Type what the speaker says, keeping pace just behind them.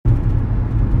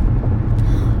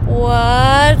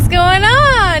What's going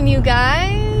on, you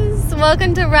guys?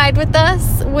 Welcome to Ride With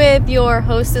Us with your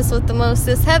hostess with the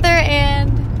mostest, Heather and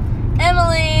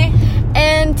Emily.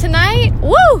 And tonight,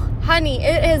 honey,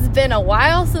 it has been a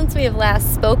while since we have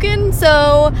last spoken,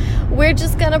 so we're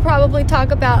just gonna probably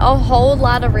talk about a whole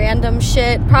lot of random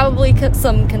shit, probably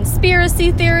some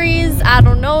conspiracy theories. I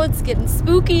don't know, it's getting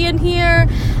spooky in here.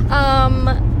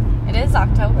 It is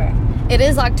October. It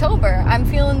is October. I'm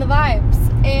feeling the vibes.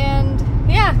 And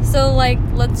yeah, so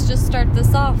let's just start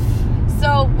this off.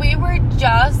 So we were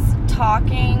just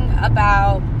talking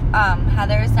about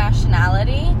Heather's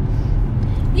nationality.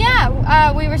 Yeah,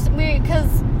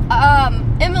 because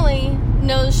Emily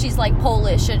knows she's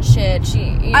Polish and shit.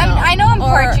 I know I'm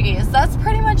Portuguese. That's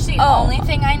pretty much the only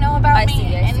thing I know about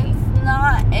me. I see. It's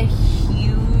not a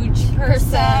huge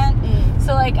percent.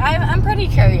 So I'm pretty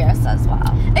curious as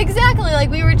well. Exactly.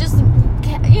 We were just,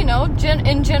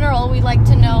 in general, we like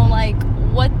to know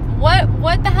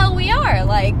what the hell we are.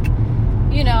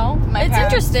 It's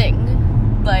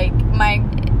interesting. My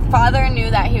father knew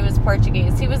that he was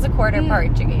Portuguese. He was a quarter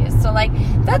Portuguese. So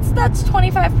that's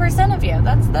 25% of you.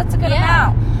 That's a good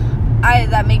amount.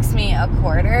 That makes me a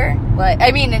quarter.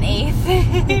 An eighth.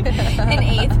 An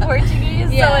eighth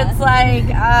Portuguese. Yeah. So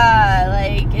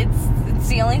it's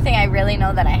the only thing I really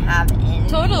know that I have in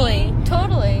Totally.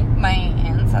 My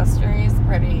ancestry is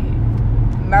pretty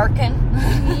American.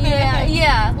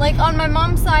 yeah. On my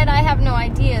mom's side, I have no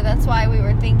idea. That's why we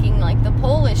were thinking the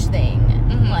Polish thing.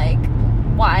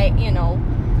 White,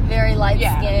 very light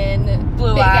skin,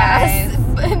 blue eyes,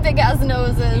 big ass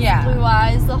noses, blue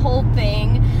eyes, the whole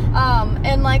thing.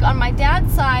 And on my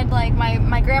dad's side,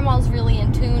 my grandma's really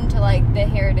in tune to the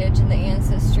heritage and the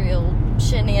ancestral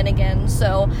shenanigans.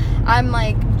 So I'm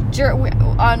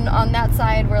on that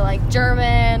side we're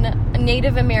German,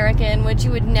 Native American, which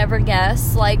you would never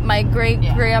guess. My great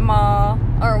grandma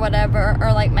or whatever,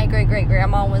 or my great great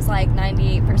grandma was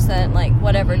 98%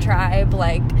 whatever tribe.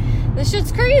 This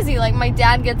shit's crazy. My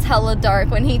dad gets hella dark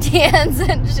when he tans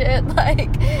and shit.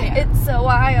 It's so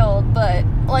wild. But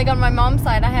on my mom's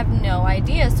side, I have no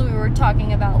idea. So we were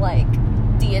talking about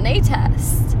DNA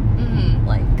test.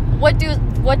 What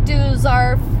does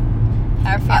our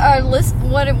list?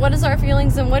 What is our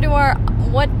feelings, and what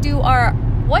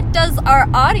does our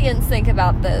audience think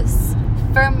about this?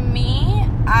 For me,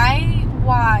 I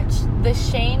watched the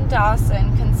Shane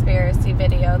Dawson conspiracy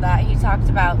video that he talked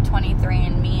about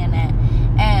 23andMe in it,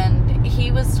 and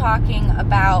he was talking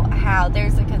about how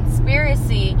there's a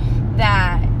conspiracy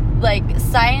that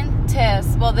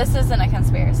scientists, well, this isn't a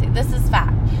conspiracy, this is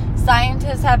fact.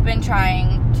 Scientists have been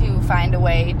trying to find a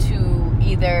way to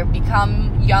either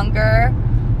become younger,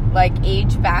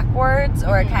 age backwards,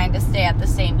 or kind of stay at the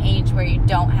same age where you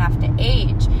don't have to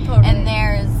age. Totally. And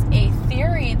there's a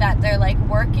theory that they're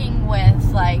working with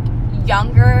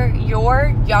your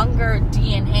younger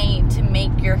DNA to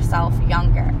make yourself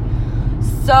younger.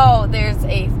 So there's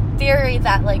a theory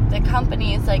that the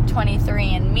companies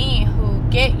 23andMe who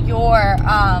get your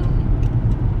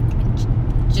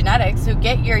genetics, who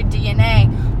get your DNA,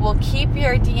 will keep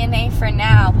your DNA for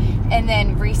now and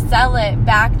then resell it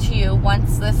back to you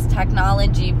once this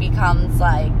technology becomes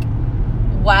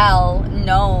well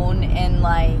known and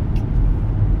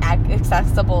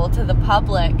accessible to the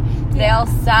public. They'll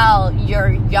sell your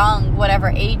young, whatever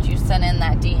age you send in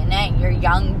that DNA, your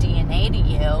young DNA to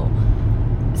you,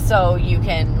 so you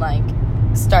can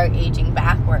start aging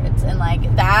backwards. And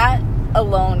that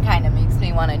alone kind of makes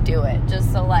me want to do it,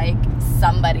 just so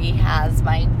somebody has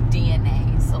my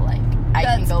DNA, so I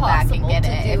can go back and get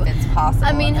it if it's possible.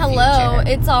 I mean, hello,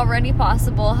 it's already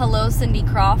possible. Hello, Cindy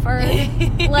Crawford.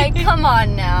 Come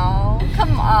on now.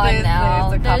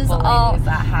 There's a couple ladies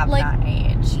that have that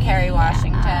age. Kerry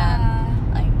Washington.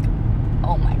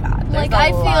 Oh my God.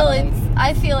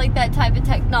 I feel that type of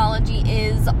technology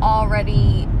is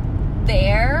already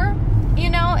there.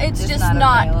 It's just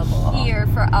not here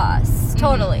for us.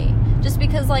 Totally. Just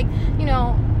because I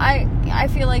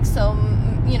feel so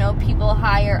people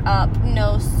higher up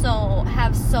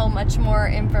have so much more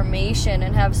information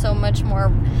and have so much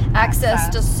more access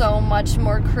to so much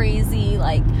more crazy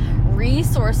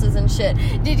resources and shit.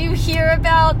 Did you hear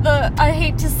about I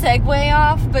hate to segue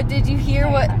off, but did you hear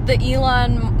what the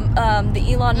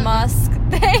Elon Musk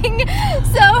thing?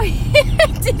 So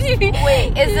did you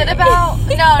wait, is it about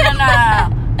no.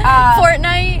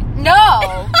 Fortnite?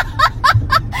 No.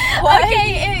 What?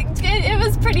 Okay, it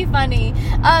was pretty funny.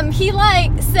 He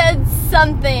said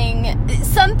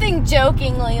something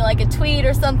jokingly, a tweet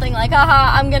or something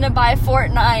haha, I'm gonna buy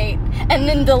Fortnite, and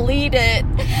then delete it.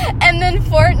 And then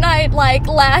Fortnite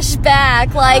lashed back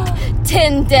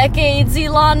 10 decades,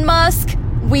 Elon Musk.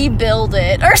 we build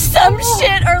it or some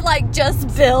shit, or like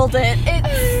just build it.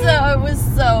 It was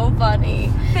so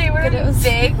funny. They were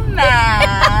big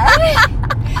mad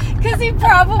because he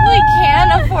probably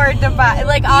can afford to buy.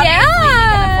 Like obviously he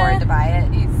can afford to buy it.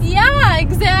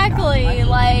 Exactly.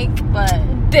 Like, but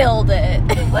build it.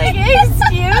 Like,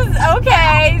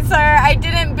 okay, sir, I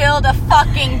didn't build a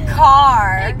fucking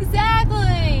car.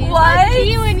 Exactly. What? Like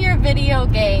you in your video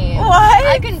game. What?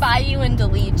 I can buy you and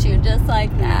delete you just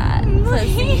like that.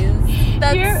 Pussies.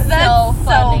 That's so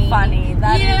funny.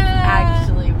 That is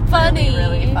actually funny.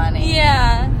 Really funny.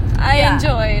 Yeah. I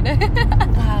enjoyed.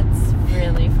 That's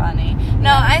really funny.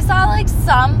 No, I saw like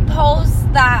some posts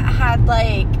that had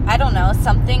like, I don't know,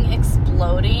 something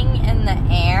exploding in the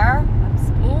air.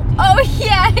 Oh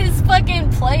yeah, his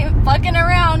fucking fucking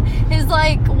around. His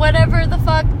like whatever the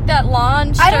fuck that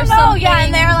launched. I don't know. Something. Yeah,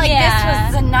 and they're like, this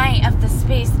was the night of the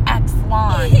SpaceX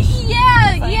launch.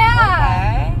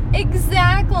 Yeah.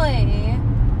 Exactly.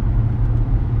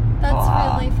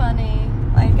 That's really funny.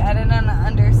 Like, I didn't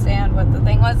understand what the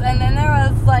thing was. And then there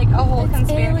was, like, a whole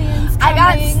conspiracy. I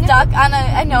got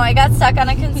stuck on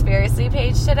a conspiracy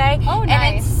page today. Oh, nice.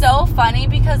 And it's so funny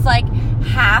because, like,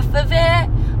 half of it,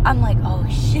 I'm like, oh,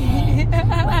 shit.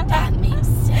 Like, that makes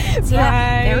sense.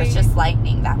 Yeah. There was just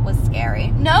lightning. That was scary.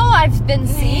 No, I've been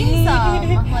seeing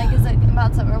some. Like, is it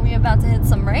about to, are we about to hit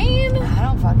some rain? I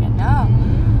don't fucking know.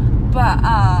 But,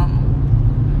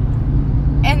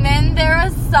 and then there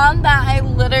was some that I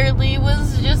literally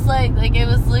was just like it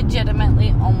was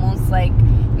legitimately almost like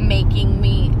making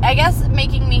me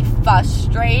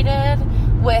frustrated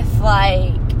with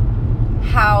like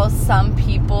how some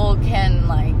people can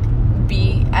like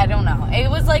be, I don't know. It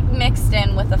was like mixed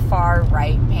in with a far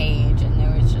right page and there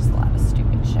was just a lot of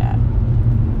stupid shit.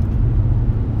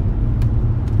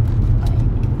 Like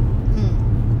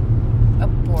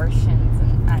abortions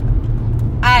and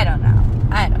I don't know.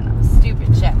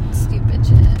 Stupid shit.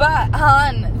 But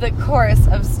on the course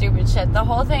of stupid shit, the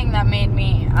whole thing that made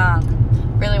me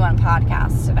really want to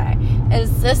podcast today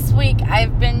is this week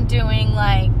I've been doing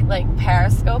like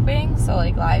periscoping, so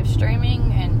like live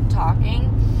streaming and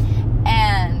talking,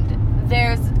 and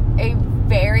there's a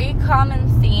very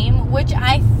common theme which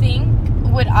I think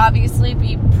would obviously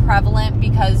be prevalent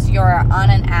because you're on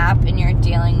an app and you're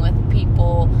dealing with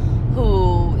people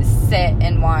who sit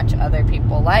and watch other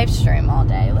people live stream all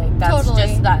day. Like, that's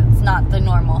that's not the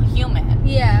normal human.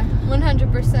 Yeah,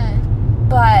 100%.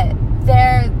 But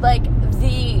they're, like,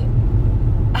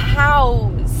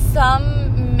 how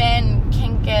some men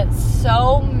can get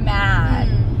so mad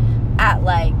at,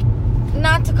 like,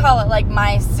 not to call it, like,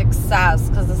 my success,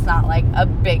 because it's not, like, a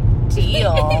big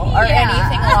deal or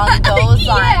anything along those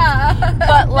lines.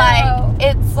 But, like,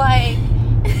 it's, like,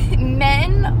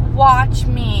 men watch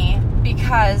me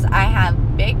because I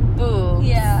have big boobs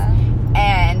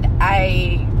and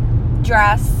I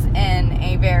dress in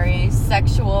a very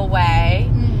sexual way.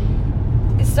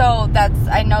 So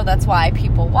I know that's why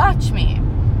people watch me.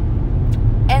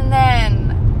 And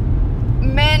then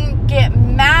men get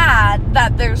mad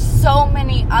that there's so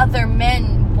many other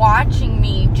men watching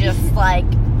me just like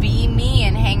be me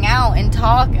and hang out and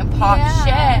talk and pop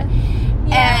shit.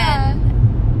 And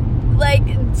like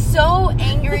so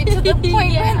angry to the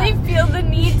point where they feel the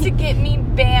need to get me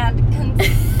banned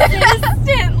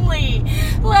consistently.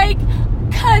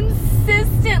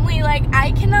 Consistently. Like,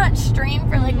 I cannot stream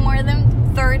for like more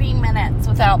than 30 minutes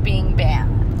without being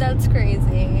banned. That's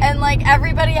crazy. And like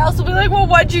everybody else will be like, well,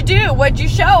 what'd you do? What'd you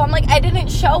show? I'm like, I didn't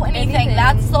show anything.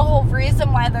 That's the whole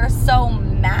reason why they're so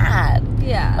mad.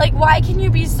 Yeah. Like, why can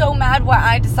you be so mad when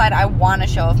I decide I want to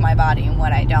show off my body and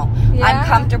what I don't? Yeah. I'm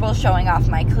comfortable showing off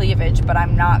my cleavage, but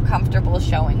I'm not comfortable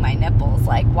showing my nipples.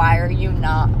 Like, why are you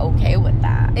not okay with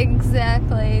that?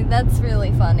 Exactly. That's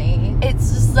really funny.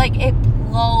 It's just like, it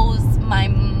blows my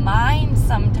mind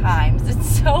sometimes.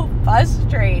 It's so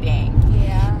frustrating.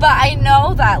 Yeah. But I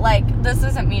know that, like, this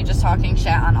isn't me just talking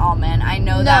shit on all men. I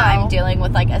know that I'm dealing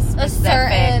with, like, a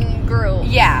certain group.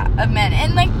 Yeah, of men.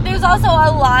 And, like, there's also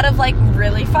a lot of, like,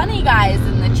 really funny guys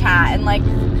in the chat. And, like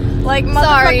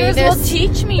motherfuckers will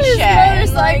teach me shit.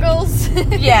 Motorcycles. And,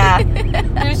 like, yeah.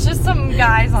 There's just some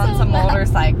guys on some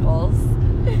motorcycles.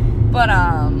 But,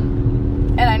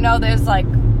 and I know there's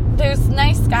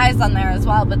nice guys on there as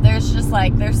well, but there's just,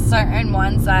 like, there's certain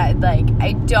ones that, like,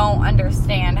 I don't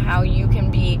understand how you can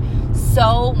be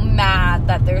so mad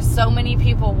that there's so many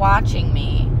people watching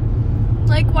me.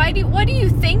 Like, what do you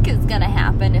think is gonna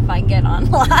happen if I get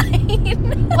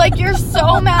online? Like, you're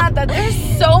so mad that there's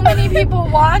so many people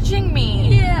watching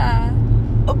me. Yeah.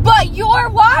 But you're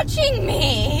watching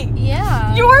me.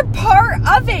 Yeah. You're part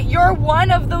of it. You're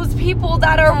one of those people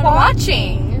that are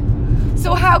watching.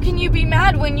 So how can you be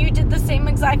mad when you did the same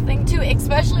exact thing too?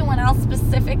 Especially when I'll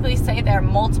specifically say there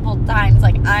multiple times,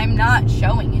 like, I'm not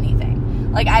showing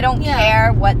anything. Like, I don't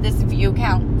care what this view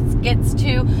count gets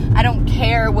to. I don't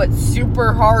care what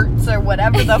super hearts or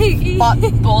whatever the fuck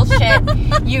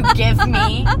bullshit you give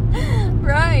me.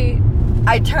 Right.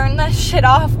 I turn that shit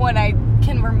off when I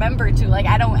can remember to. Like,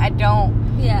 I don't.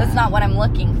 Yeah. That's not what I'm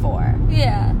looking for.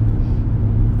 Yeah.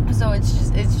 So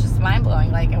it's just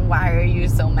mind-blowing. Like, why are you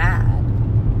so mad?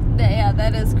 Yeah,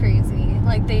 that is crazy.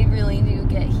 Like, they really do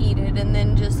get heated and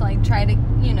then just, like, try to,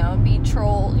 be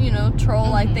troll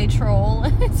like they troll.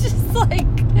 It's just, like...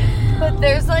 But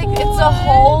there's, like, what? It's a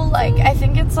whole, like, I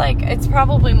think it's, like, it's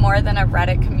probably more than a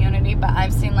Reddit community, but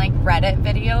I've seen, like, Reddit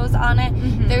videos on it.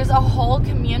 Mm-hmm. There's a whole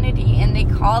community, and they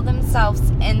call themselves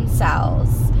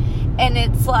incels. And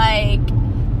it's, like,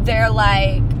 they're,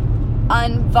 like,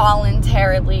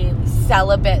 involuntarily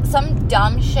celibate, some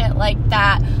dumb shit like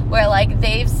that, where, like,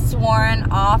 they've sworn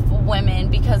off women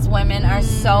because women are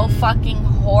so fucking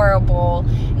horrible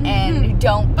and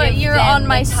don't but give you're them on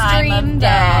my the time stream of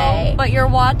day. though, but you're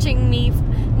watching me,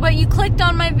 but you clicked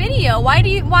on my video. Why do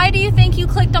you think you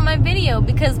clicked on my video?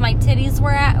 Because my titties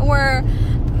were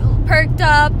perked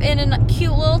up in a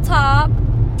cute little top.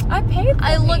 I paid for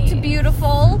I looked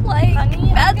beautiful. Like,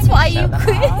 honey, that's why you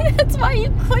that's why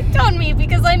you clicked on me,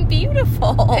 because I'm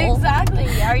beautiful.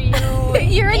 Exactly. Are you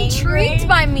You're angry? intrigued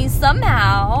by me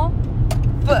somehow.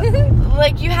 But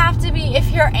like, you have to be.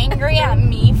 If you're angry at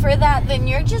me for that, then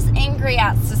you're just angry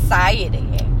at society.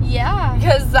 Yeah,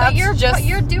 because that's but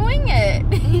you're doing it.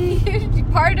 You're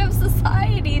part of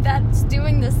society that's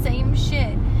doing the same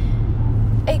shit.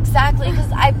 Exactly, because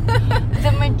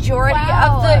the majority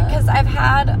of because I've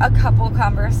had a couple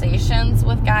conversations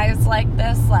with guys like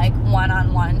this, like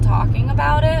one-on-one talking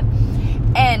about it,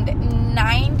 and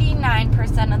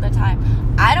 99% of the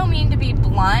time, I don't mean to be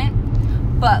blunt,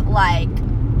 but like,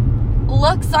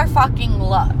 looks are fucking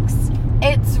looks.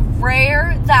 It's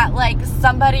rare that, like,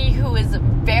 somebody who is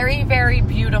very, very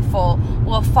beautiful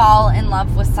will fall in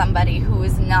love with somebody who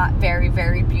is not very,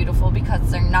 very beautiful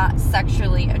because they're not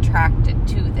sexually attracted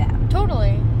to them.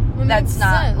 Totally. That's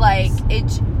not, sense. Like,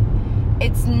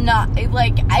 it's not,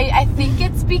 like, I think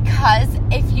it's because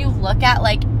if you look at,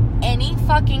 like, any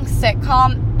fucking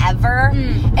sitcom ever,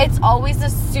 it's always a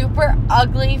super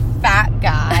ugly fat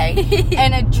guy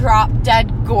and a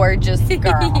drop-dead gorgeous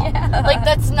girl. Yeah. Like,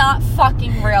 that's not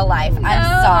fucking real life. No.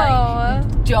 I'm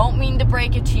sorry. Don't mean to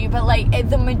break it to you, but, like,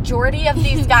 the majority of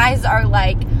these guys are,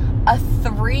 like, a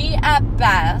 3 at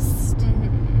best.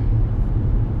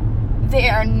 They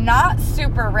are not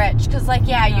super rich, because, like,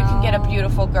 yeah, you can get a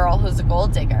beautiful girl who's a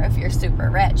gold digger if you're super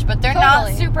rich, but they're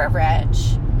not super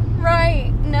rich.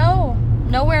 Right. No.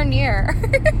 Nowhere near.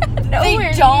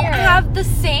 They don't have the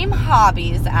same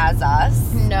hobbies as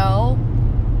us. No.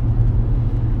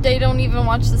 They don't even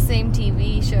watch the same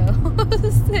TV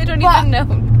shows. They don't even know.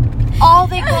 All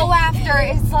they go after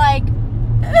is, like,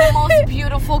 the most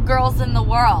beautiful girls in the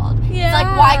world. Yeah. It's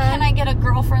like, why can't I get a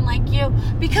girlfriend like you?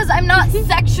 Because I'm not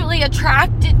sexually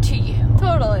attracted to you.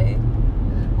 Totally.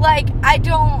 Like, I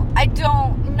don't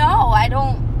know. I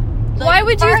don't. Like, why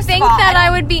would you think that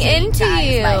I would be into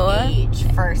you? My age,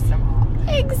 first of all.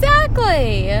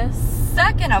 Exactly.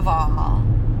 Second of all,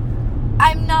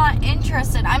 I'm not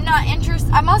interested.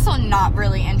 I'm also not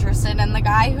really interested in the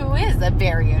guy who is a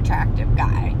very attractive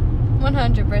guy.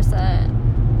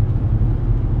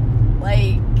 100%.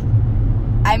 Like,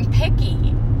 I'm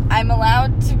picky. I'm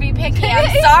allowed to be picky.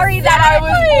 I'm sorry that I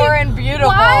was born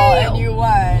beautiful and you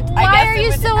weren't. Why are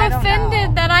you so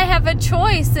offended that I have a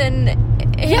choice in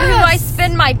who I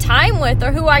spend my time with,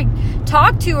 or who I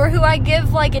talk to, or who I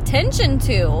give, like, attention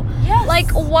to? Yes.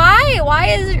 Like, why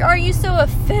are you so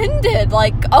offended?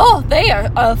 Like, oh, they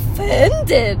are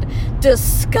offended,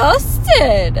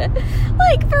 disgusted.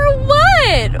 Like, for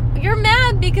what? You're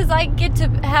mad because I get to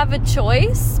have a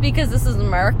choice, because this is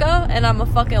America and I'm a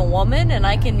fucking woman and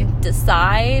I can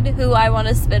decide who I want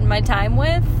to spend my time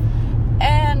with.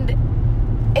 And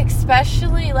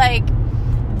especially, like,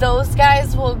 those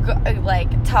guys will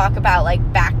like talk about, like,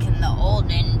 back in the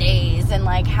olden days and,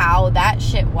 like, how that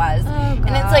shit was. Oh, God.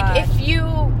 And it's like, if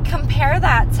you compare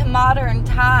that to modern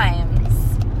times,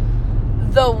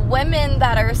 the women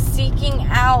that are seeking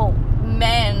out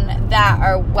men that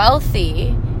are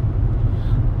wealthy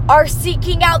are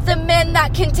seeking out the men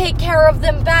that can take care of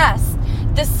them best.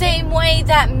 The same way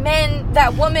that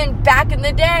women back in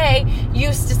the day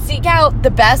used to seek out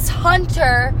the best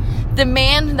hunter, the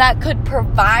man that could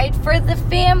provide for the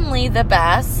family the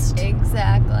best.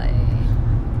 Exactly.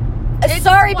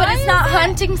 Sorry, but it's not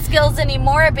hunting skills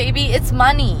anymore, baby. It's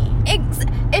money.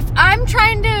 if I'm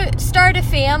trying to start a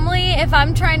family, if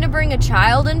I'm trying to bring a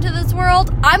child into this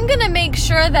world, I'm gonna make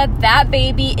sure that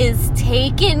baby is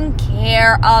taken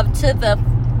care of to the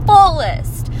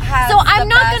fullest. So I'm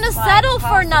not gonna settle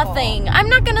for nothing. I'm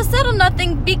not gonna settle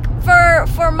nothing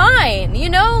for mine, you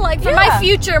know, like for my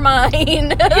future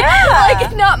mine. Yeah.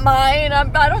 Like not mine.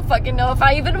 I don't fucking know if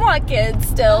I even want kids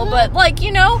still, but like,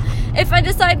 you know, if I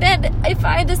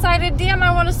decided, damn,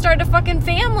 I want to start a fucking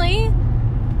family,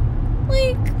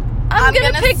 like I'm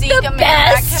gonna pick the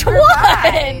best one.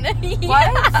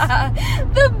 Yeah,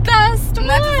 the best one.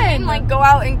 That doesn't mean like go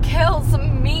out and kill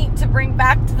some meat to bring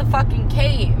back to the fucking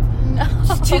cave. No.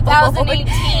 It's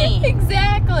 2018.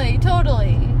 Exactly.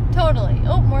 Totally.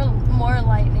 Oh, more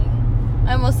lightning.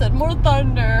 I almost said more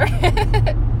thunder.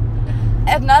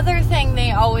 Another thing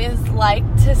they always like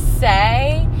to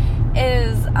say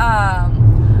is,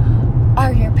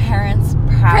 are your parents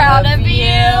proud of you?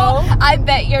 I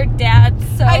bet your dad's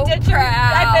so proud.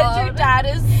 I bet your dad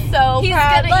is so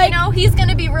proud. He's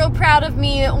gonna be real proud of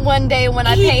me one day when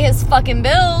I pay his fucking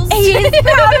bills. He's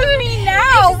proud of me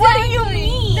now. Exactly. What do you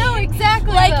mean? No,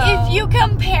 exactly. Like, if you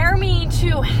compare me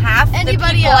to half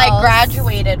anybody the people else, I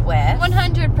graduated with,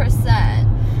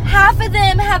 100%. Half of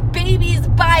them have babies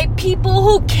by people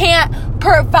who can't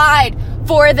provide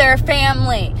for their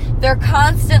family. They're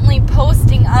constantly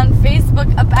posting on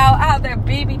Facebook about how their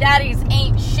baby daddies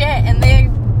ain't shit and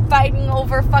they're fighting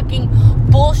over fucking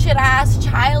bullshit ass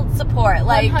child support.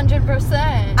 Like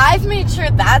 100%. I've made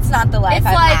sure that's not the life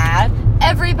I've had.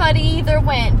 Everybody either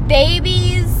went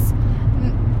babies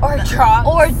or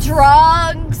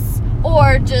drugs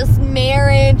or just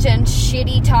marriage and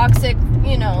shitty toxic,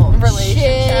 you know,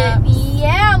 relationships. Shit.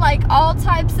 Yeah, like all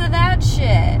types of that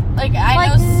shit. Like I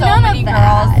know so many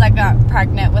girls that got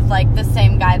pregnant with like the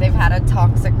same guy they've had a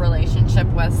toxic relationship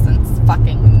with since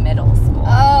fucking middle school.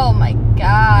 Oh my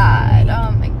god.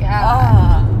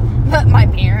 But my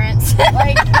parents.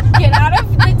 Like, get out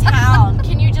of the town.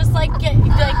 Can you just like get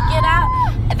out?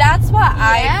 That's what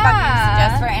I fucking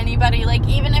suggest for anybody. Like,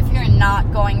 even if you're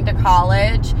not going to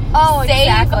college,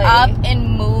 save up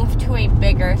and move to a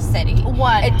bigger city.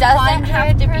 It doesn't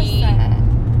have to be.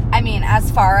 I mean, as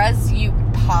far as you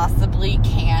possibly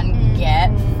can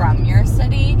get from your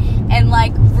city, and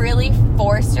like really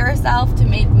force yourself to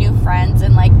make new friends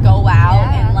and like go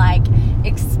out and like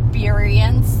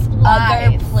experience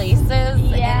other places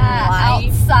in life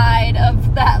outside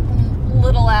of that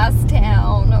little ass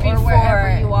town or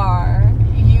wherever you are.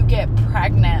 You get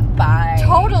pregnant by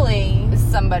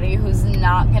somebody who's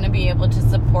not going to be able to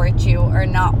support you or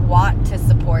not want to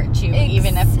support you,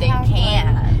 even if they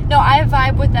can. No, I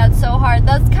vibe with that so hard.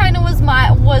 That's kind of was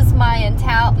my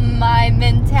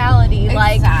mentality.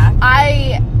 Like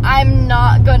I'm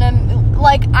not gonna.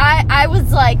 Like, I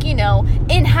was, like, you know,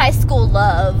 in high school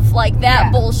love, like,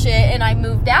 that bullshit, and I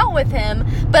moved out with him,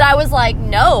 but I was like,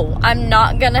 no, I'm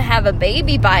not gonna have a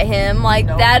baby by him, like,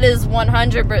 that is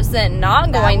 100%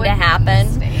 not going to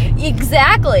happen.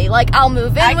 Exactly, like, I'll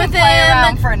move in with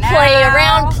him, play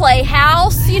around, play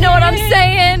house, you know what I'm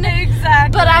saying?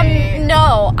 Exactly. But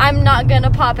I'm not gonna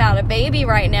pop out a baby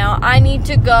right now. I need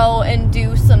to go and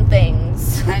do some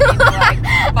things.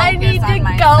 I need to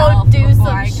go do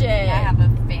some shit. I have a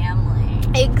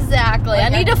family. Exactly. I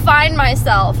need to find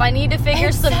myself. I need to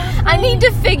figure some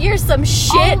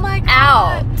shit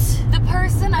out. The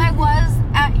person I was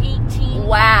at 18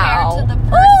 compared to the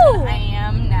person I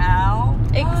am now.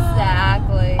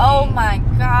 Exactly. Oh my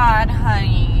god,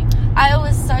 honey. I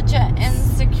was such an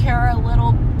insecure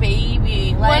little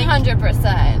baby. Like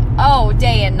 100%. Oh,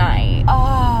 day and night.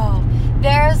 Oh,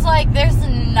 there's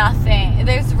nothing.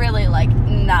 There's really like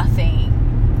nothing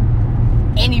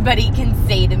anybody can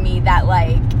say to me that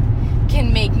like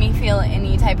can make me feel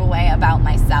any type of way about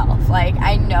myself. Like,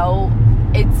 I know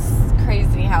it's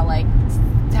crazy how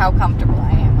comfortable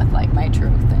I am with like my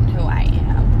truth and who I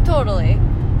am. Totally.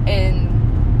 And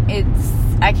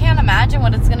I can't imagine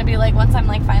what it's gonna be like once I'm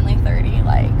like finally 30.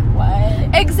 Like,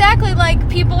 what? Exactly. Like,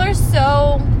 people are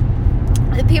so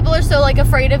like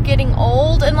afraid of getting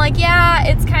old, and like, yeah,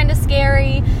 it's kind of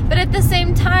scary, but at the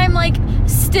same time, like,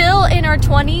 still in our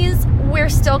 20s, we're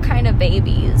still kind of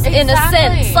babies in a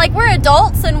sense. Like, we're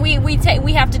adults and we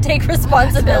have to take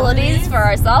responsibilities for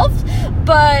ourselves,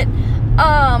 but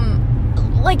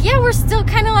like, yeah, we're still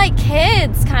kind of like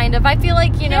kids, kind of. I feel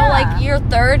like, you know, like, your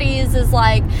 30s is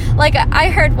like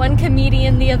I heard one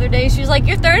comedian the other day, she was like,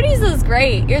 your 30s is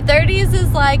great. Your 30s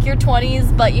is like your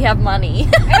 20s, but you have money.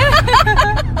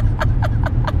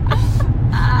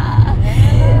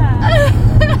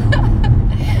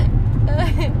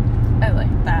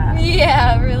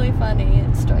 Yeah, really funny.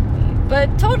 It struck me.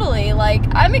 But totally, like,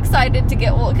 I'm excited to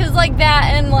get, because like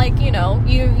that, and like, you know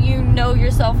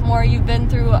yourself more, you've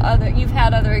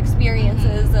had other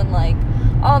experiences and like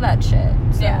all that shit.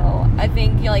 So I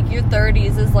think like your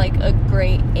 30s is like a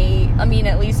great age. I mean,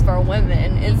 at least for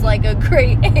women, it's like a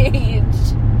great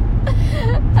age. I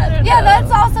don't know. Yeah,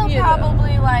 that's also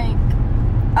probably like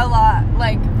a lot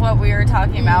like what we were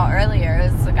talking about earlier,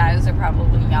 is the guys are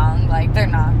probably young, like they're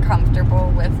not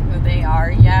comfortable with who they are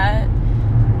yet.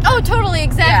 Oh, totally,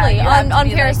 exactly. On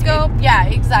Periscope. Like, yeah,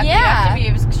 exactly. Yeah. You have to be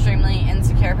an extremely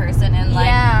insecure person, and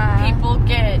like people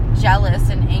get jealous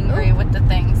and angry with the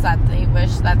things that they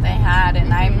wish that they had,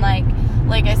 and I'm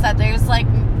like I said, there's like,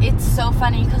 it's so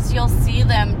funny because you'll see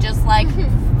them just like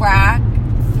frack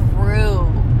through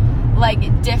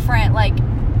like different like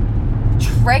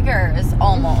triggers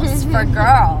almost for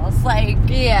girls, like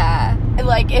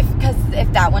like if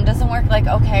that one doesn't work, like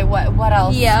okay, what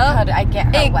else could I get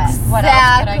her with? What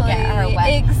else could I get her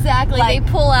with? Exactly. Like,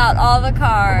 they pull out all the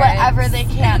cards, whatever they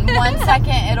can. 1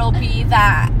 second it'll be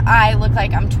that I look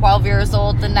like I'm 12 years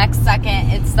old, the next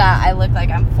second it's that I look like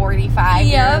I'm 45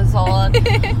 years old.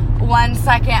 1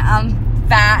 second I'm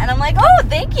fat and I'm like, oh,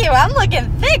 thank you, I'm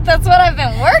looking thick, that's what I've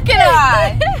been working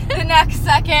on. The next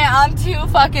second I'm too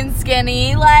fucking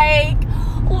skinny. Like,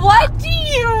 what do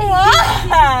you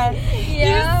want?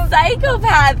 You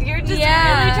psychopath. You're just really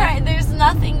trying. There's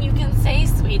nothing you can say,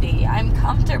 sweetie. I'm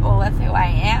comfortable with who I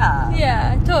am.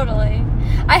 Yeah, totally.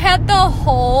 I had the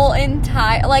whole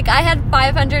entire, like, I had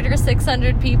 500 or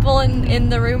 600 people in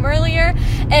the room earlier,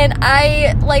 and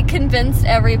I, like, convinced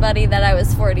everybody that I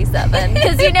was 47.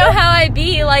 Because you know how I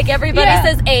be, like, everybody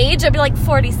says age, I'd be like,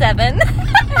 47. And,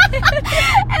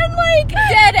 like,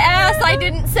 dead ass, I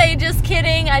didn't say just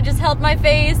kidding, I just held my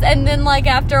face, and then, like,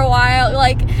 after a while,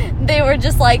 like, they were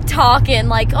just, like, talking,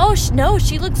 like, oh, no,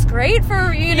 she looks great for,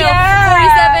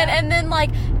 47, and then, like,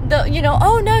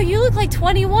 oh no, you look like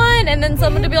 21, and then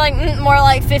someone to be like, more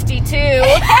like 52.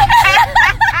 Like,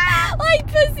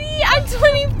 pussy, I'm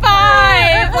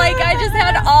 25. Like, I just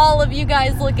had all of you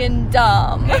guys looking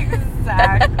dumb.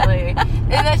 Exactly.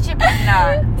 That should be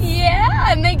nuts.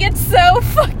 Yeah, and they get so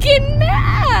fucking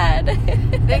mad.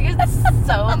 They get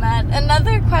so mad.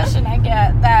 Another question I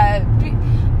get that,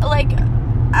 like,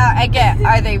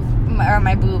 are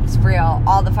my boobs real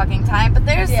all the fucking time? But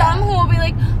there's some who will be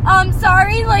like,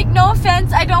 sorry, like, no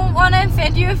offense, I don't want to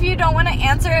offend you if you don't want to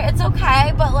answer, it's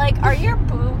okay, but like, are your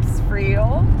boobs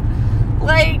real?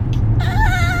 Like,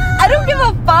 I don't give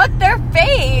a fuck, they're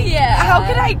fake. Yeah. How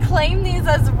could I claim these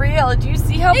as real? Do you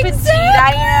see how petite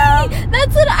I am?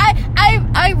 That's what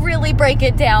I really break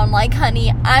it down, like,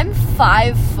 honey, I'm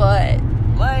 5 foot.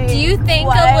 Like, do you think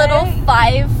a little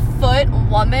 5-foot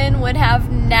woman would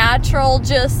have natural,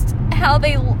 just how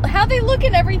they look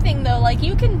and everything, though? Like,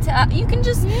 you can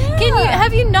just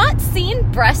have you not seen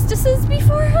breastises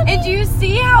before, honey? And do you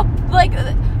see how, like,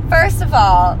 first of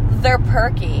all, they're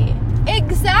perky.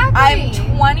 Exactly. I'm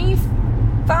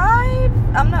 25.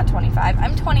 I'm not 25.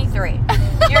 I'm 23.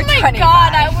 You're 25. Oh my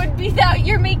god, I would be that.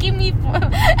 You're making me.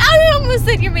 I almost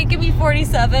said you're making me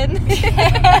 47.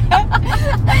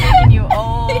 I'm making you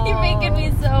old. You're making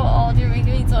me so old. You're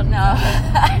making me so no.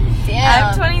 Damn.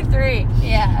 I'm 23.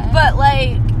 Yeah. But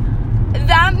like,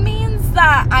 that means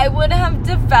that I would have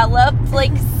developed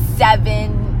like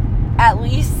at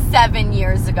least 7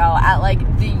 years ago at like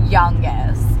the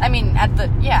youngest. I mean, at the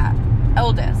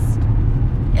oldest.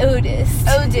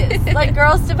 Like,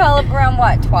 girls develop around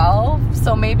what, 12?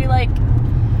 So maybe like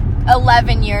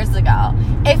 11 years ago.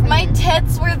 If my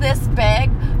tits were this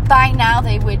big, by now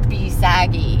they would be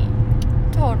saggy.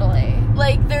 Totally.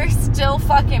 Like, they're still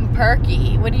fucking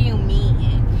perky. What do you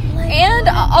mean? Like, and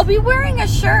what? I'll be wearing a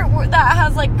shirt that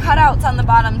has like cutouts on the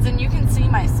bottoms, and you can see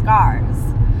my scars.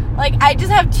 Like, I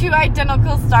just have 2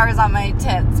 identical stars on my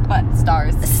tits, but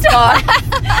stars.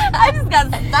 I just got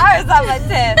stars on my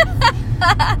tits.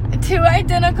 2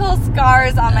 identical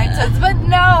scars on my tits, but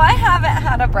no, I haven't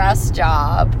had a breast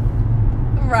job.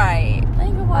 Right.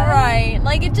 Like, what? Right.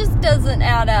 Like, it just doesn't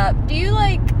add up. Do you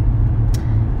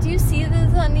see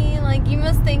this, honey? Like, you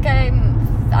must think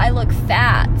I look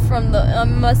fat from the,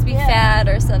 must be fat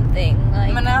or something.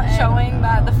 Like, I'm not showing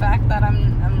that the fact that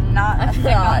I'm not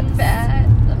fat.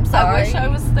 I'm sorry. I wish I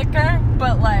was thicker,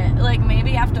 but like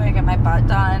maybe after I get my butt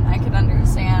done, I could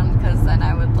understand, because then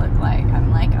I would look like,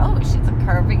 I'm like, oh, she's a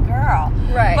curvy girl.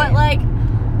 Right. But like,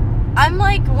 I'm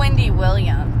like Wendy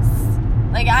Williams.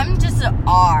 Like, I'm just an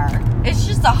R. It's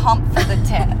just a hump for the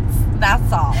tits.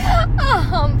 That's all. A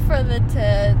hump for the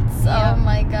tits. Yeah. Oh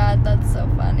my god, that's so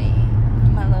funny.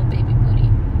 My little baby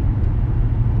booty.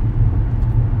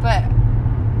 But,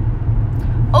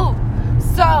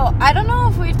 so I don't know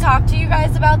if we've talked to you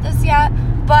guys about this yet,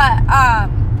 but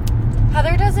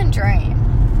Heather doesn't dream.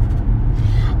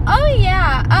 Oh,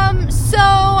 yeah. So,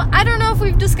 I don't know if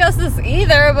we've discussed this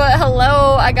either, but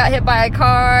hello, I got hit by a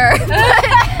car.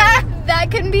 That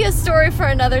can be a story for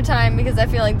another time, because I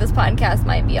feel like this podcast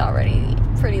might be already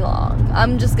pretty long.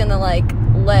 I'm just gonna, like,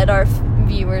 let our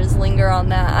viewers linger on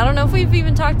that. I don't know if we've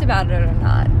even talked about it or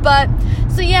not. But,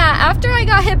 so yeah, after I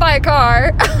got hit by a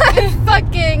car,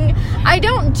 I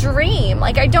don't dream.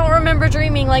 Like, I don't remember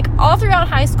dreaming. Like, all throughout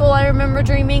high school, I remember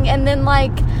dreaming, and then,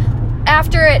 like,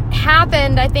 after it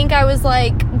happened, I think I was,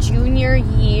 like, junior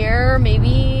year,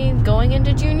 maybe going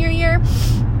into junior year,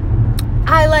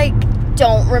 I, like,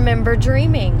 don't remember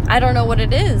dreaming. I don't know what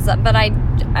it is, but I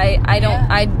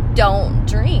don't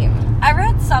dream. I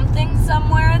read something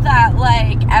somewhere that,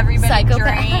 like, everybody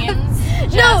dreams.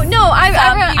 No,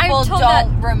 some people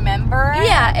don't remember it.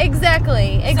 Yeah,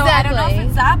 exactly. So I don't know if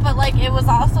it's that, but, like, it was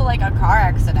also, like, a car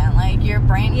accident. Like, your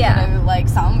brain could have, like,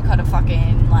 something could have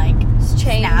fucking, like,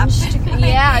 changed. Snapped.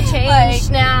 Yeah, changed, like,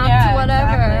 snapped,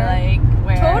 whatever. Exactly, like,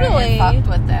 where totally it fucked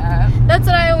with it. That's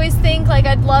what I always think. Like,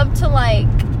 I'd love to, like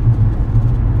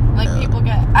people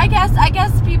get, I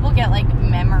guess people get, like,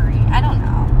 memory. I don't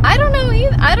know. I don't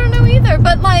know either,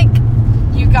 but, like,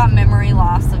 you got memory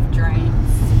loss of dreams.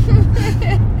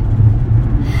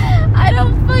 I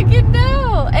don't fucking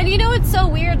know. And you know, it's so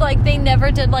weird, like, they never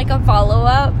did, like, a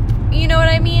follow-up. You know what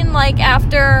I mean? Like,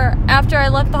 after I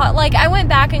left the like, I went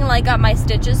back and, like, got my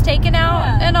stitches taken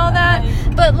out and all that.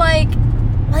 But, like,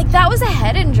 that was a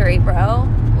head injury, bro.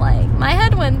 Like, my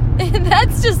head went...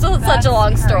 That's just such a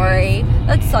long story.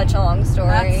 That's such a long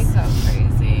story. That's so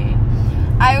crazy.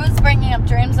 I was bringing up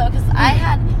dreams, though, because I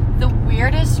had the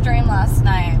weirdest dream last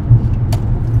night.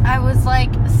 I was,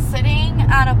 like, sitting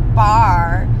at a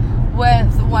bar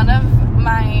with one of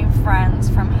my friends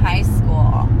from high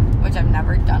school, which I've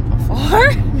never done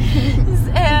before.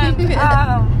 And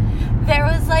there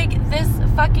was, like, this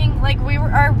fucking, like, we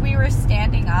were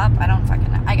standing up. I don't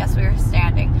fucking know. I guess we were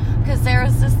standing. Because there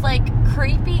was this, like,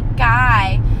 creepy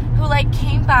guy who, like,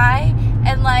 came by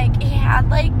and, like, he had,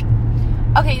 like...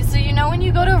 Okay, so you know when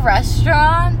you go to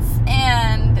restaurants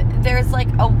and there's, like,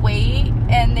 a wait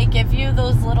and they give you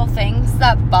those little things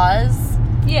that buzz?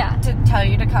 Yeah. To tell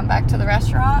you to come back to the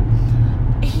restaurant?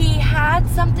 He had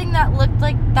something that looked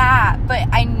like that, but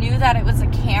I knew that it was a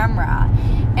camera.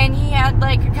 And he had,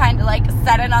 like, kind of, like,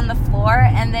 set it on the floor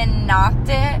and then knocked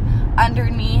it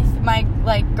underneath my,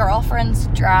 like, girlfriend's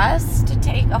dress to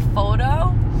take a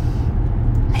photo.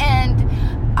 And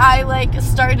I, like,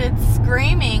 started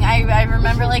screaming. I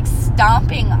remember, like,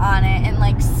 stomping on it and,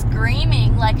 like,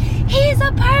 screaming, like, he's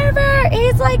a pervert!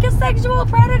 He's, like, a sexual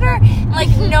predator! And, like,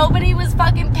 nobody was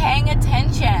fucking paying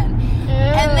attention. Ew.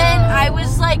 And then I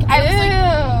was, like,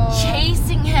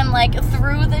 chasing him, like,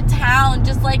 through the town,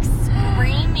 just, like,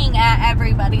 screaming at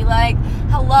everybody, like,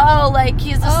 hello, like,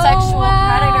 he's a sexual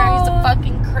predator, he's a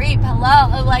fucking creep,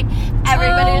 hello. Like,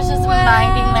 everybody was just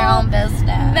minding their own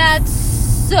business. That's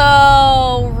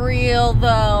so real,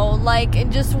 though. Like,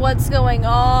 just what's going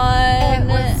on. It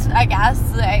was, I guess,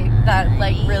 that,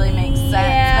 like, really makes sense.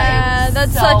 Yeah, but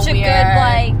that's so such a weird. good,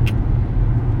 like,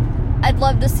 I'd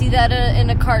love to see that in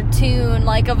a cartoon,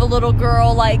 like, of a little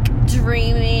girl, like,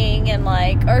 dreaming and,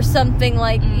 like, or something,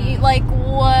 like, like,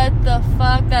 what the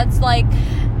fuck? That's, like,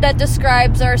 that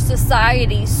describes our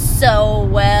society so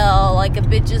well. Like, a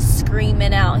bitch is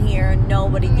screaming out here and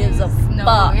nobody gives a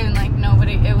fuck. And, like,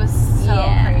 nobody, it was so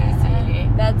crazy.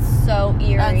 That's so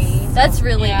eerie. That's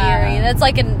really eerie. That's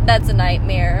like that's a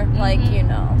nightmare. Like, you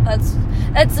know,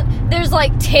 there's,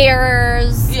 like,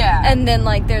 terrors. Yeah. And then,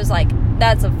 like, there's, like,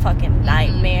 that's a fucking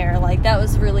nightmare. Like, that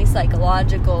was really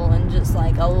psychological and just,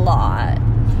 like, a lot.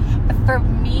 For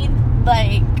me,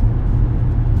 like,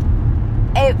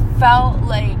 it felt,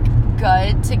 like,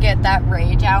 good to get that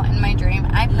rage out in my dream.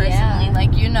 I personally,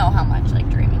 like, you know how much, like,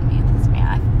 dreaming means to me.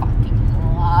 I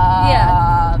fucking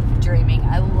love dreaming.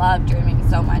 I love dreaming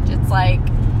so much. It's like,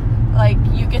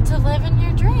 you get to live in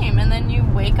your dream, and then you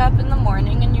wake up in the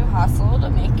morning and you hustle to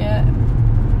make it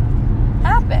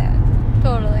happen.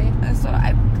 Totally. So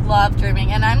I love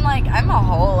dreaming, and I'm a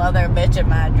whole other bitch in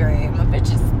my dream. A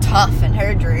bitch is tough in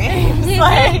her dreams.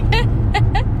 Like,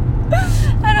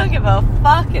 I don't give a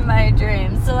fuck in my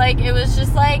dreams. So, like, it was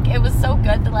just, like, it was so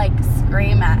good to, like,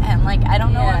 scream at him. Like, I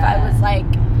don't know if I was, like,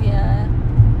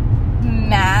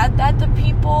 mad that the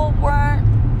people weren't,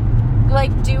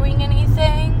 like, doing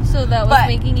anything. So that was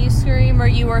making you scream, or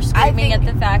you were screaming at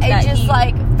the fact that it just,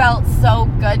 like, felt so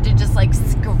good to just, like,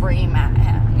 scream at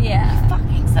him. Yeah. He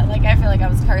fucking said, like, I feel like I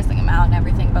was cursing him out and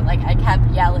everything, but, like, I kept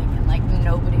yelling and, like,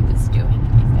 nobody was doing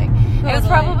anything. Totally. It was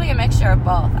probably a mixture of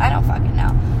both. I don't fucking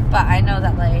know. But I know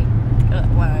that, like,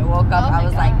 when I woke up, I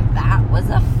was like, that was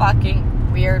a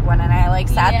fucking weird one. And I, like,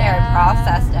 sat there and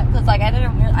processed it. Because, like, I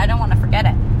don't want to forget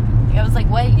it. Like, I was like,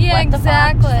 wait, what the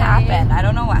fuck just happened? I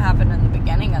don't know what happened in the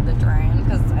beginning of the dream.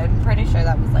 Because I'm pretty sure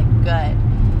that was, like, good.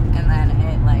 And then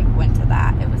it, like, went to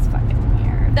that. It was fucking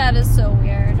weird. That is so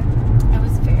weird. It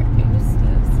was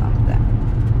something.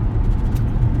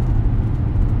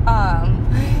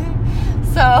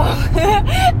 So,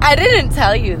 I didn't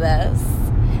tell you this.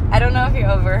 I don't know if you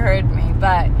overheard me,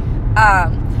 but,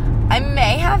 I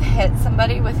may have hit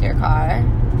somebody with your car.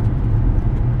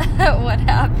 What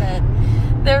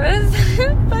happened? There was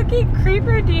a fucking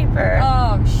creeper deeper.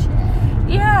 Oh, shit.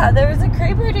 Yeah, there was a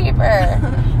creeper deeper.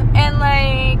 And,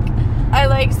 like, I,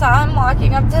 like, saw him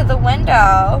walking up to the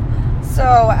window. So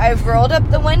I rolled up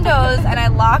the windows and I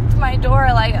locked my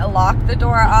door. Like, I locked the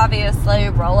door, obviously,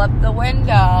 roll up the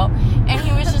window. And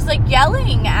he was just, like,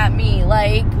 yelling at me.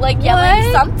 Like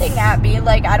yelling something at me.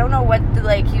 Like, I don't know what,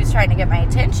 like, he was trying to get my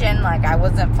attention. Like, I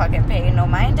wasn't fucking paying no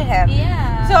mind to him.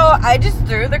 Yeah. So I just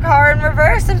threw the car in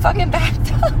reverse and fucking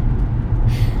backed up.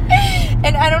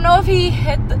 And I don't know if he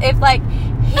hit the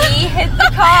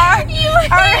car.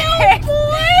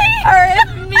 Or if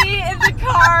me in the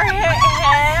car hit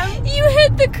him. You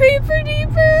hit the creeper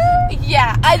deeper?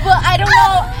 Yeah. I don't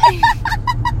know.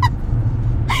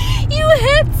 You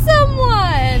hit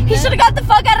someone. He should have got the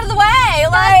fuck out of the way.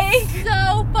 Like,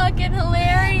 so fucking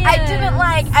hilarious. I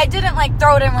didn't like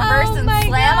throw it in reverse and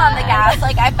slam on the gas.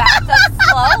 Like, I backed up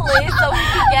slowly so he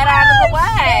could get out of the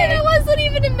way. Shit, I wasn't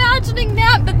even imagining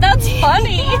that, but that's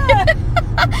funny. Yeah.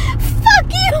 Fuck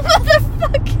you,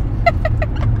 motherfucker.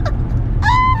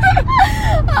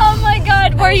 Oh my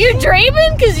god, were you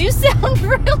dreaming? Because you sound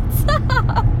real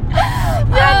tough.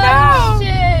 No.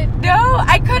 Shit. No,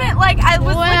 I couldn't, like, I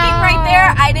was looking right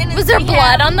there. I didn't Was there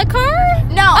blood on the car?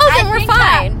 No. Oh, then we're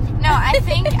fine. I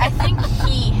think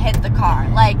he hit the car.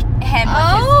 Like, him with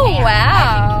his hand.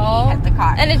 Wow. I think he hit the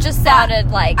car. And it just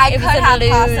sounded like I it was could an have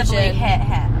illusion. possibly hit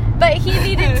him. But he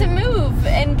needed to move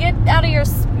and get out of your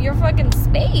fucking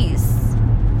space.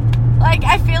 Like,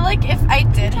 I feel like if I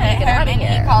did hit him and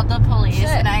he called the police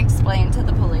and I explained to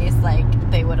the police, like,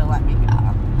 they would have let me go.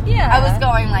 Yeah. I was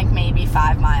going, like, maybe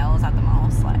 5 miles at the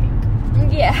most, like.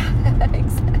 Yeah,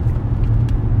 exactly.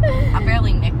 I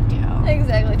barely nicked you.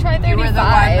 Exactly. Try 35. You were the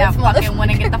one that fucking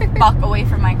wouldn't get the fuck away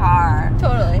from my car.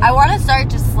 Totally. I want to start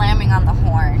just slamming on the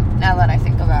horn, now that I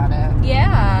think about it.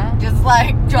 Yeah. Just,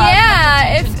 like, draw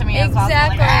attention to me as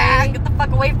possible. Like, get the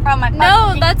fuck away from my fucking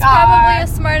No, that's car. probably a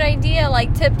smart idea.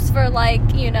 Like, tips for, like,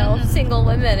 you know, single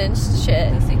women and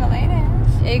shit. Single ladies.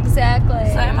 Exactly.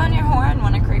 Slam on your horn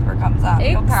when a creeper comes up.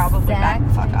 You'll probably back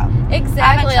the fuck up.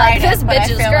 Exactly. Like, this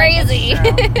bitch is crazy.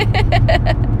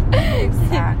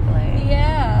 Exactly.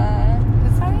 Yeah.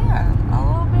 Because I am a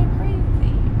little bit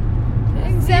crazy.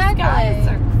 Exactly. These guys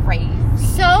are crazy.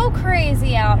 So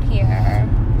crazy out here.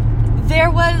 There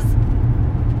was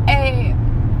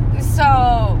so,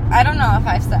 I don't know if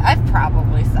I've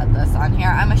probably said this on here.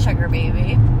 I'm a sugar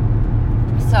baby.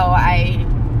 So I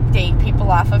date people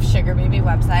off of sugar baby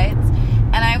websites.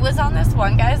 And I was on this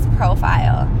one guy's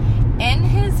profile. In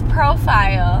his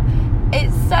profile,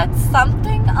 it said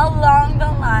something along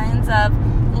the lines of,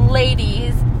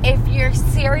 ladies, if you're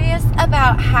serious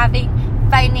about having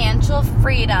financial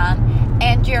freedom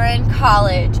and you're in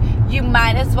college, you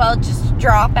might as well just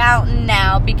drop out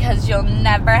now because you'll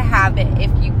never have it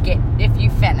if you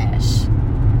finish.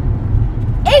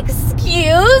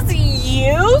 Excuse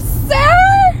you, sir?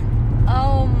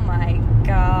 Oh my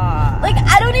god. Like,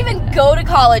 I don't even go to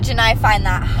college and I find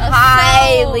that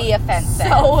highly offensive.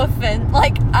 So offensive.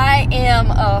 Like, I am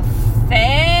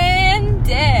offended.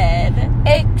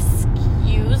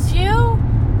 Excuse you?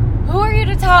 Who are you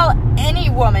to tell any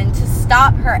woman to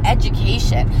stop her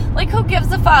education? Like, who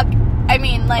gives a fuck? I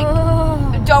mean, like,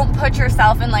 don't put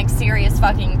yourself in, like, serious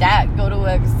fucking debt. Go to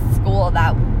a school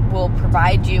that will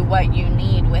provide you what you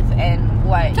need within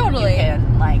what you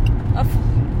can, like,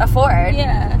 afford.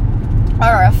 Yeah.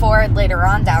 Or afford later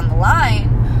on down the line.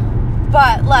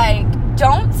 But, like,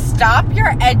 don't stop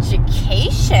your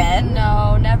education.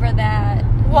 No, never that.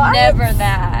 What? Never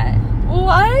that.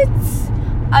 What?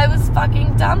 I was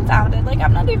fucking dumbfounded. Like,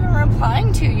 I'm not even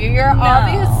replying to you. You're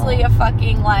obviously a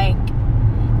fucking, like,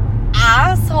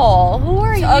 asshole. Who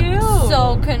are you?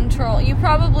 So control. You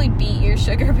probably beat your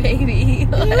sugar baby.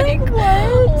 Like,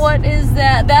 what is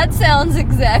that? That sounds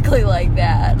exactly like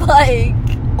that. Like,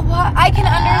 what? I can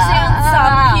understand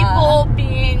some people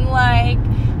being like,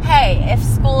 hey, if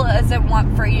school isn't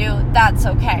one for you, that's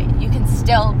okay. You can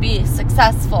still be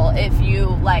successful if you,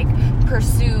 like,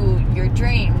 pursue your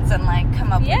dreams and, like,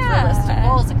 come up with realistic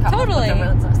goals and come up with a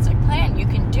realistic plan. You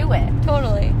can do it.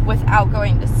 Totally. Without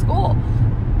going to school.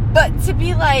 But to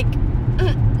be like,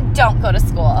 don't go to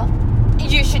school.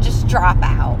 You should just drop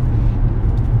out.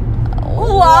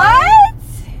 What?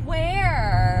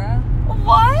 Where?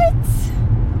 What?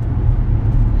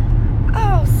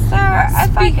 Oh, sir,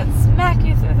 if I could smack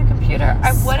you through the computer,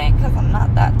 I wouldn't, because I'm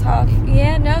not that tough.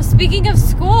 Yeah, no, speaking of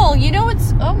school, you know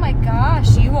what's... Oh, my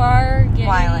gosh, you are getting...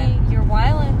 Wildin'. You're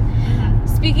wildin'. Mm-hmm.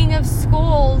 Speaking of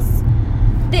schools,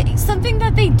 something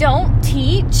that they don't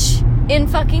teach in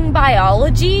fucking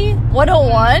biology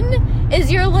 101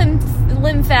 is your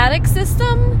lymphatic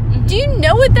system. Mm-hmm. Do you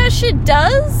know what that shit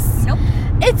does? Nope.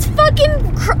 It's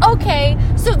fucking... Okay,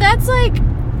 so that's like...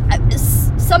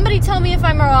 Somebody tell me if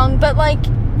I'm wrong, but, like,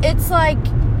 it's, like,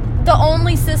 the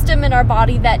only system in our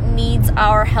body that needs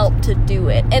our help to do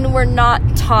it. And we're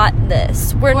not taught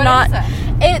this. What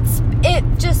is it? It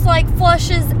just, like,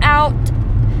 flushes out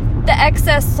the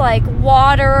excess, like,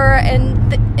 water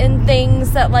and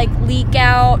things that, like, leak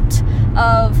out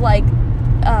of, like,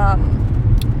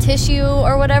 tissue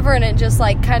or whatever, and it just,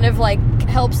 like, kind of, like,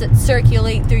 helps it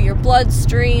circulate through your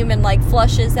bloodstream and, like,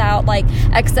 flushes out, like,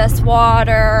 excess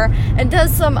water and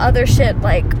does some other shit,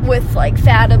 like, with, like,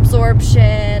 fat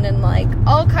absorption and, like,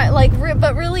 all kind, like,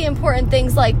 but really important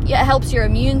things, like, it helps your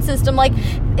immune system. Like,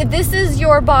 this is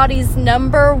your body's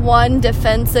number one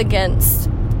defense against,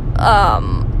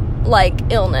 like,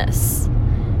 illness.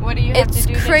 What do you have to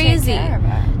do crazy. To take care of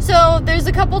it? So there's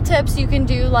a couple tips you can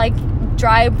do, like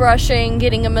dry brushing,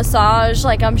 getting a massage.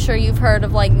 Like, I'm sure you've heard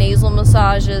of, like, nasal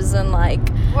massages and, like,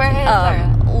 where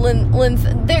is lymph.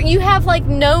 There, you have, like,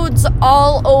 nodes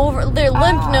all over. They're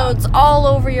lymph nodes all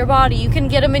over your body. You can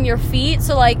get them in your feet.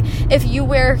 So, like, if you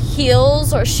wear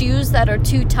heels or shoes that are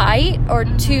too tight or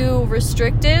too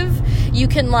restrictive, you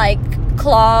can, like,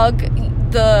 clog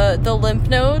the lymph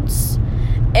nodes.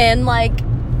 And, like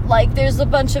there's a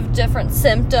bunch of different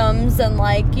symptoms, and,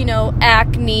 like, you know,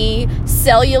 acne,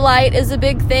 cellulite is a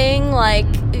big thing. Like,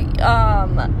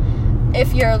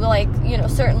 if you're, like, you know,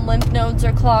 certain lymph nodes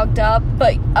are clogged up,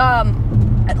 but,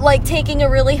 like, taking a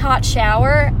really hot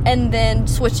shower and then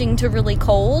switching to really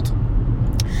cold.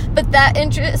 But that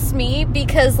interests me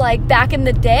because, like, back in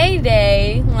the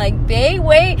day, like,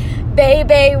 way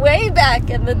back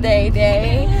in the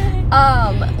day,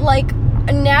 like,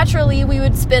 naturally we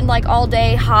would spend, like, all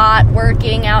day hot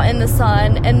working out in the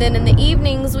sun, and then in the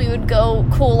evenings we would go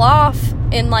cool off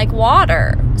in, like,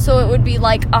 water. So it would be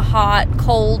like a hot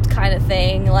cold kind of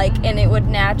thing, like, and it would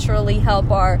naturally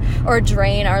help or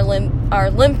drain our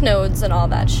lymph nodes and all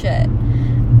that shit.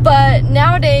 But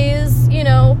nowadays, you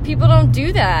know, people don't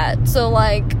do that. So,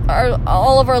 like,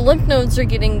 all of our lymph nodes are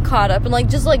getting caught up, and, like,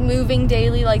 just, like, moving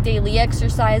daily, like, daily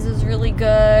exercise is really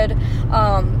good.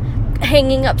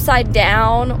 Hanging upside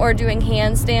down or doing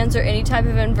handstands or any type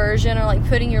of inversion, or, like,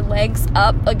 putting your legs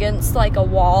up against, like, a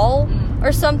wall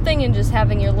or something, and just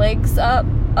having your legs up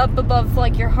above,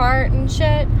 like, your heart and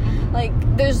shit. Like,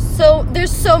 there's so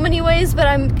many ways, but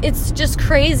it's just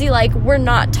crazy, like, we're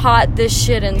not taught this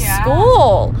shit in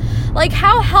school. Like,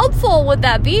 how helpful would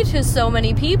that be to so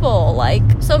many people? Like,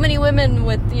 so many women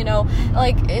with, you know,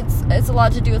 like, it's a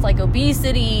lot to do with, like,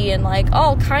 obesity and, like,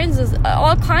 all kinds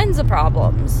of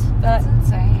problems. That's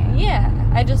insane. Yeah,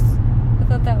 I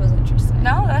thought that was interesting.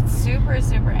 No, that's super,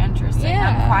 super interesting. Yeah.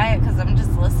 I'm quiet because I'm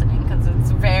just listening, because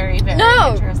it's very, very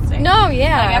interesting. No,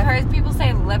 yeah. Like, I've heard people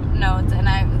say lymph nodes, and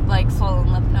I, like,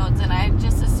 swollen lymph nodes, and I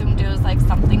just assumed it was, like,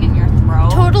 something in your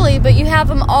throat. Totally, but you have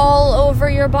them all over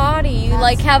your body. You, that's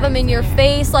like, have crazy. them in your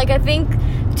face. Like, I think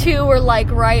 2 are,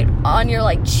 like, right on your,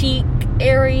 like, cheek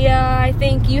area. I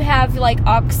think you have, like,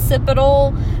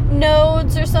 occipital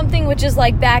nodes or something, which is,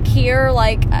 like, back here,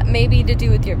 like, maybe to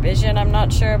do with your vision, I'm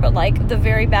not sure, but, like, the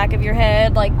very back of your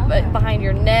head, like, behind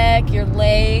your neck, your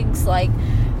legs, like,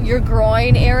 your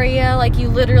groin area. Like, you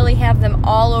literally have them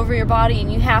all over your body,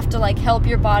 and you have to, like, help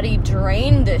your body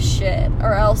drain this shit,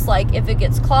 or else, like, if it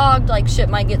gets clogged, like, shit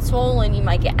might get swollen, you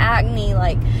might get acne,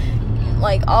 like,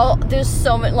 there's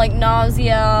so much, like,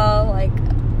 nausea, like,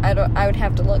 I would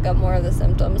have to look up more of the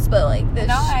symptoms, but, like,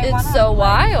 it's so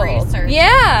wild.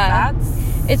 Yeah.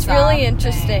 It's really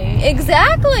interesting.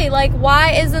 Exactly. Like,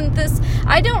 why isn't this...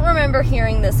 I don't remember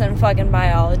hearing this in fucking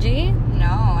biology. No,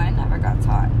 I never got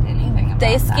taught anything about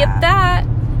that. They skipped that.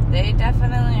 They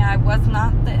definitely... I was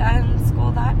not in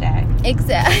school that day.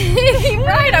 Exactly.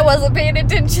 Right, I wasn't paying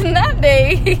attention that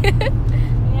day.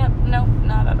 Yep, nope,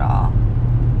 not at all.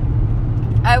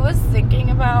 I was thinking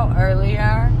about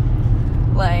earlier,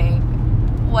 like,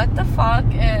 what the fuck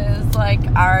is, like,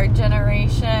 our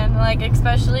generation, like,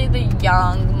 especially the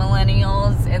young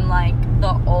millennials and, like,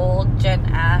 the old Gen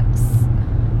X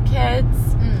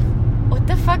kids. What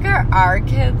the fuck are our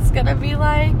kids gonna be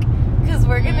like? Because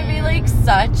we're gonna be, like,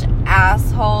 such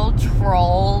asshole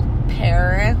troll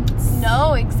parents.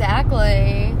 No,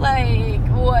 exactly. Like,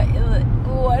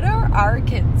 what are our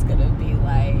kids gonna be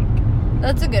like?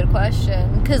 That's a good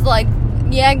question. Because, like,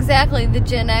 yeah, exactly, the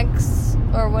Gen X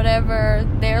or whatever,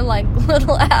 they're like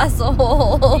little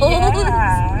assholes.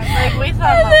 Yeah. Like, we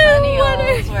thought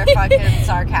millennials were fucking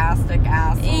sarcastic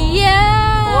assholes.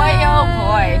 Yeah. Boy, oh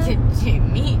boy, did you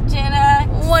meet Gen X?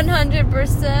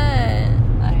 100%.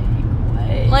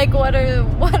 Like, what?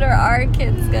 Like, what are our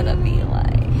kids gonna be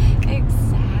like?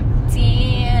 Exactly.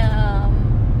 Damn.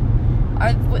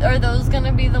 Are those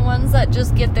gonna be the ones that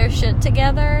just get their shit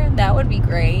together? That would be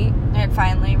great. It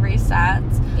finally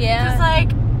resets. Yeah. Because,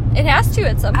 like, it has to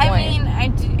at some point. I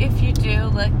mean, if you do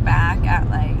look back at,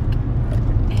 like,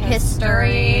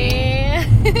 history.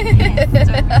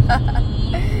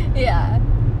 Yeah.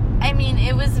 I mean,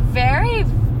 it was very,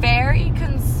 very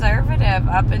conservative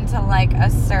up until, like, a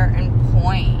certain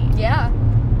point. Yeah.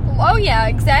 Oh, yeah,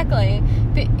 exactly.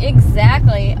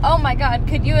 Exactly. Oh, my God.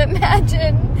 Could you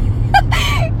imagine?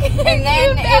 And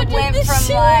then it went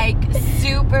from, like,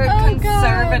 super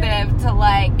conservative to,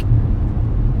 like,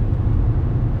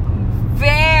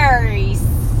 very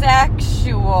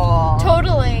sexual.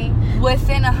 Totally.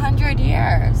 Within 100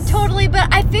 years. Totally, but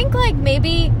I think, like,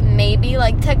 maybe,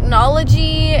 like,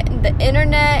 technology, the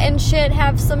internet and shit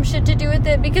have some shit to do with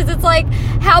it, because it's like,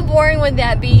 how boring would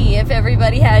that be if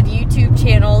everybody had YouTube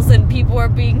channels and people were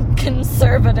being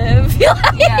conservative?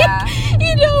 Like, yeah.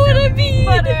 You know what I mean?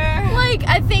 Butter. Like,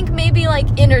 I think maybe,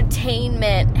 like,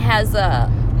 entertainment has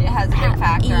a... It has a big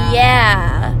factor.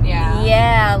 Yeah. Yeah.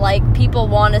 Yeah, like, people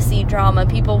want to see drama.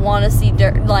 People want to see,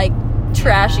 like,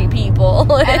 trashy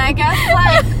people. And I guess,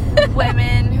 like,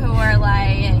 women who are,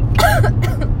 like,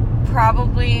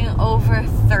 probably over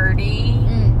 30,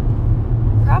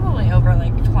 probably over,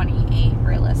 like, 28,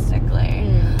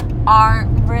 realistically,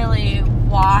 aren't really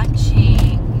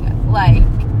watching, like,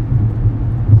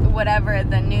 whatever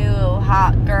the new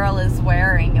hot girl is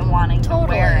wearing and wanting to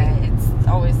wear it. It's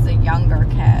always the younger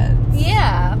kids.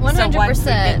 Yeah, 100%. So once we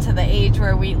get to the age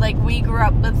where we grew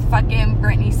up with fucking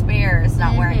Britney Spears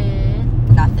not wearing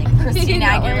nothing. Christina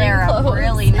Aguilera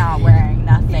really not wearing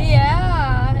nothing.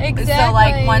 Yeah, exactly. So,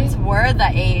 like, once we're the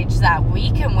age that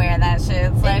we can wear that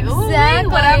shit, it's like, exactly. Ooh,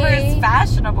 whatever is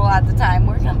fashionable at the time,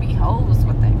 we're going to be hoes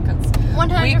with it. Because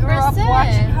 100%. we grew up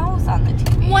watching hoes on the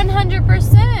TV.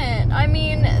 100%. I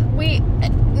mean,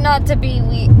 not to be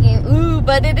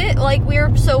but it is, like,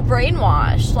 we're so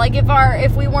brainwashed. Like,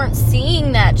 if we weren't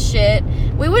seeing that shit,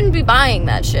 we wouldn't be buying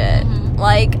that shit.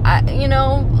 Like,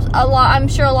 I'm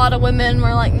sure a lot of women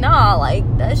were like, nah, like,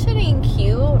 that shit ain't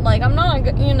cute. Like, I'm not,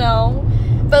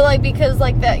 but, like, because,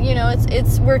 like, that,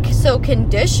 we're so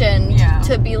conditioned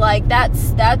to be like,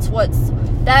 that's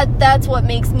what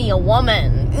makes me a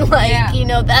woman. Like,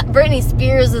 that Britney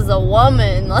Spears is a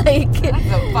woman. Like, that's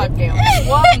a fucking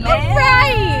woman.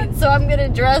 Right. So I'm gonna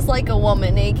dress like a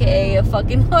woman, aka a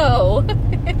fucking hoe.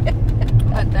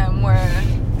 But then we're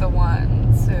the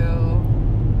ones who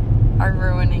are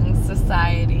ruining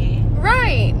society.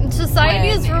 Right. Society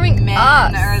is ruining men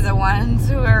us. Men are the ones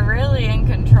who are really in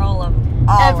control of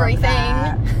all everything.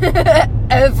 Of that.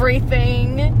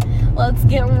 Everything. Let's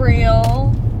get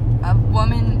real. A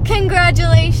woman.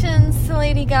 Congratulations to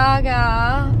Lady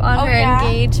Gaga on her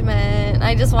engagement.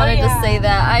 I just wanted to say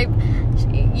that.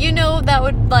 That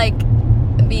would, like,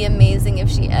 be amazing if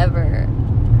she ever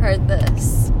heard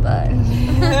this, but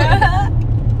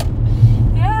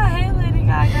yeah, hey Lady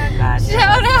Gaga, God,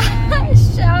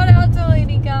 shout out to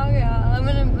Lady Gaga.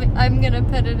 I'm gonna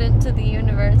put it into the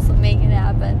universe and make it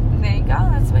happen. There you go.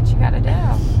 That's what you gotta do.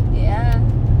 Yeah.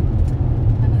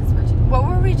 What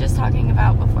were we just talking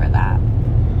about before that?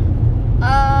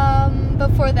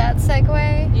 Before that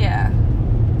segue? Yeah.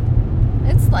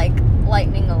 It's like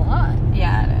lightning a lot.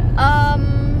 Yeah, it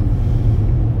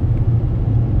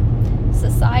is.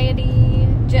 Society,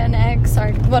 Gen X,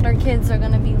 what our kids are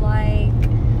gonna be like.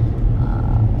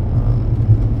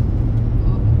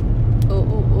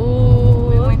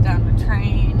 We went down the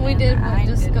train. We did. I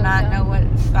did not know what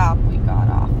stop we got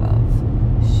off of.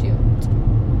 Shoot.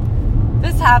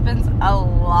 This happens a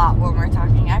lot when we're talking.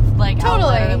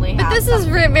 Totally. But this is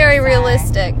very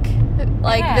realistic.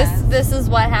 Like, this is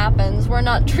what happens. We're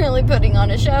not really putting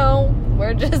on a show.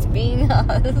 We're just being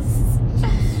us.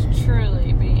 Just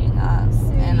truly being us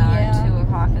in our 2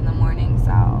 o'clock in the morning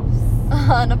selves.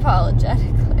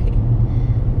 Unapologetically.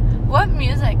 What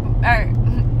music, or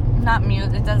not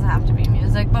music, it doesn't have to be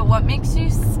music, but what makes you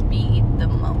speed the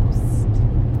most?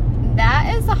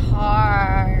 That is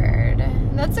hard.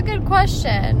 That's a good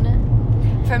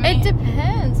question. For me, it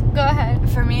depends. Go ahead.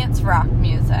 For me, it's rock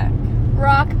music.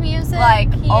 Rock music?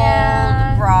 Like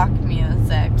old rock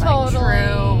music. Totally.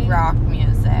 Like true rock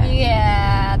music.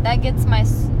 Yeah, that gets my...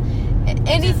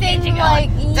 Anything like...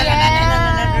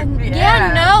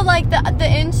 Yeah, no, like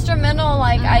the instrumental,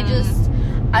 like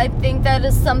I think that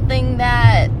is something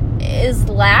that is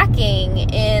lacking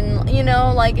in, you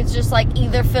know, like it's just like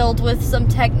either filled with some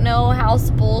techno house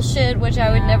bullshit, which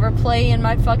I would never play in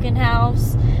my fucking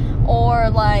house, or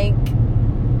like,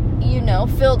 you know,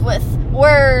 filled with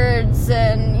words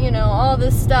and, you know, all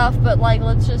this stuff, but like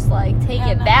let's just like take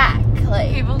it back.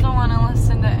 Like, people don't want to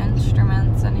listen to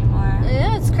instruments anymore.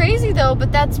 Yeah, it's crazy though,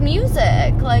 but that's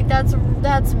music. Like that's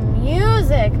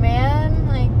music, man.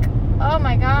 Like, oh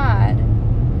my god.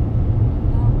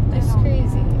 It's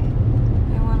crazy.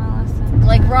 They want to listen.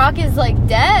 Like rock is like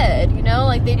dead, you know?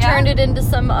 Like they turned it into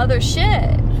some other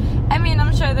shit. I mean,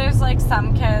 I'm sure there's like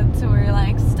some kids who are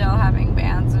like still having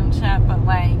bands and shit, but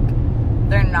like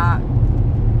they're not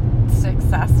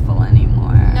successful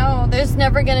anymore. No, there's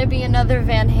never gonna be another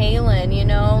Van Halen, you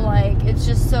know? Like it's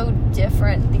just so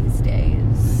different these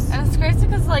days. And it's crazy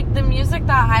because like the music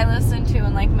that I listened to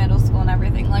in like middle school and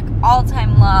everything, like All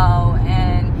Time Low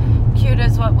and Cute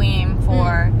Is What We Aim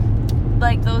For,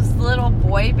 like those little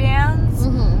boy bands,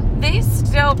 they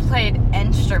still played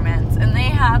instruments and they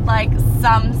had like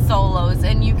some solos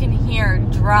and you can hear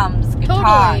drums,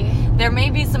 guitar. Totally. There may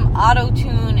be some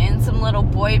auto-tune and some little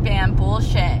boy band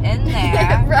bullshit in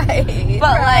there. Right.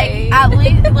 But like at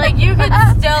least like you could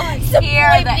still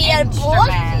hear the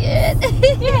instruments.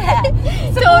 Yeah.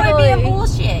 Some boy band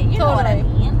bullshit. You know what I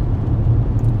mean?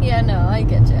 Yeah, no, I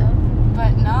get you.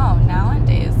 But no,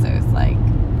 nowadays there's like,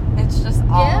 it's just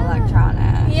all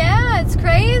electronic. Yeah, it's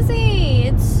crazy.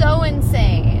 It's so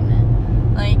insane.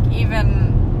 Like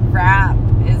even rap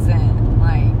isn't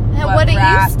like what it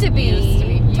used to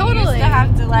be. You totally. used to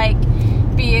have to like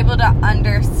be able to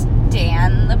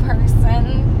understand the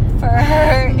person for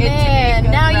her.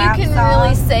 Man, now you can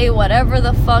really say whatever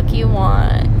the fuck you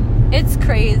want. It's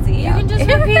crazy. You can just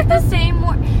repeat the same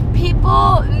word.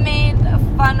 People made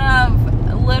fun of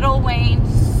Lil Wayne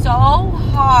so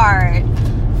hard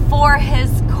for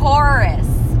his chorus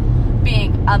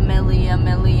being a milli.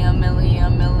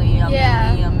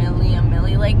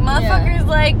 Like motherfuckers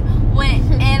like went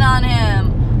in on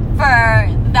him for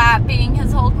that being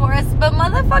his whole chorus, but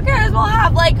motherfuckers will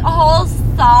have like whole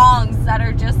songs that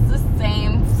are just the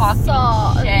same fucking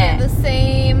shit. Yeah, the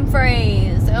same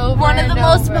phrase over One of the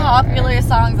most over. popular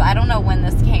songs, I don't know when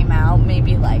this came out,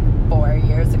 maybe like 4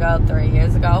 years ago, 3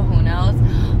 years ago, who knows,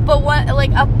 but one,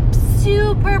 like a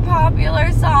super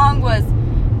popular song was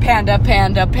Panda,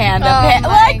 Panda, Panda, Panda.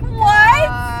 Like, what?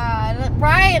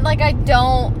 Right, like I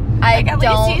don't at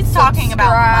least he's talking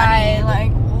about money.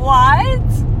 Like, what?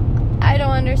 I don't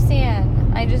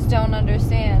understand. I just don't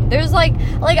understand. There's like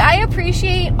I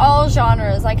appreciate all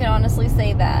genres. I can honestly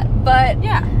say that. But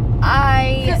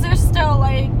because there's still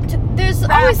like there's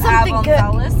always something good.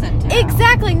 I'll listen to.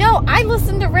 Exactly. No, I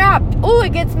listen to rap. Oh,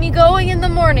 it gets me going in the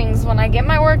mornings when I get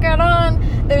my workout on.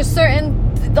 There's certain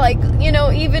like, you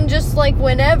know, even just like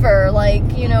whenever, like,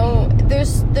 you know,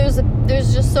 there's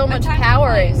just so much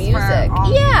power in music.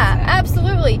 Yeah,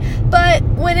 absolutely. But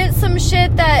when it's some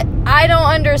shit that I don't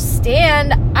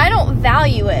understand, I don't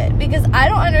value it because I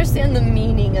don't understand the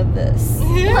meaning of this.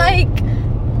 Like,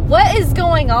 what is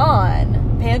going on?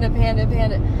 Panda, panda,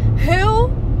 panda. Who?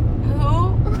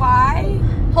 Why?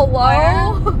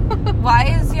 Hello? Why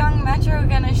is Young Metro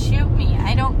gonna shoot me?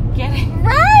 I don't get it.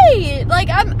 Right. Like,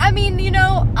 I mean, you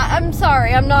know, I'm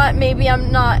sorry. I'm not in that,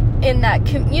 I'm not in that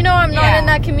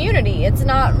community. It's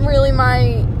not really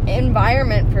my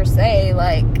environment per se.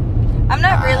 Like, I'm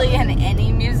not really in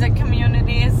any music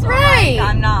community, so like,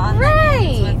 I'm not on the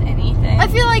ends with anything. I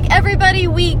feel like everybody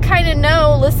we kind of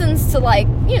know listens to, like,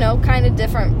 you know, kind of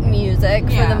different music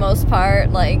for the most part.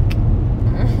 Like,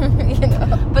 you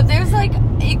know. But there's like,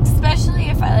 especially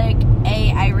if I like,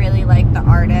 A, I really like the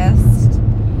artist,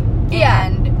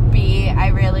 and B, I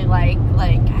really like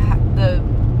the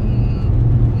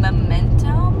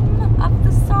momentum of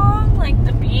the song, like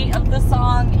the beat of the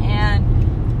song, and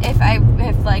if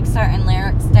like certain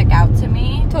lyrics stick out to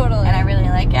me, totally, and I really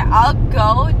like it, I'll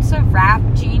go to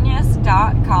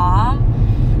rapgenius.com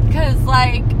because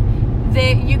like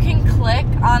you can click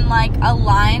on like a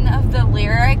line of the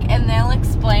lyric and they'll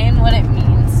explain what it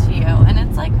means to you, and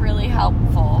it's like really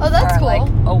helpful. Oh, that's for, cool. Like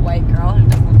a white girl who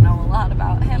doesn't know a lot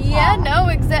about hip hop. Yeah, no,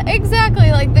 exactly.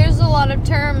 Exactly. Like, there's a lot of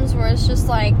terms where it's just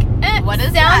like, what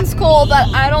does sounds that cool, mean? but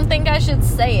I don't think I should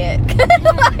say it.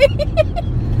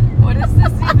 What does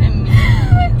this even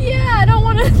mean? Yeah, I don't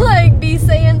want to, like, be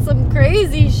saying some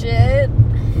crazy shit.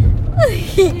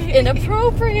 Like,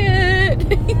 inappropriate.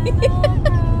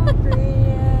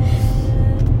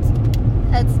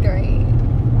 That's great.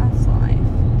 That's life.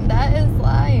 That is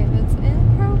life. It's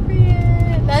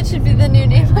inappropriate. That should be the new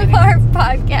name of our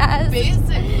podcast.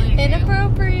 Basically.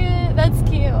 Inappropriate. That's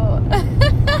cute.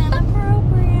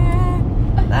 Inappropriate.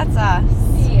 That's us.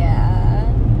 Yeah.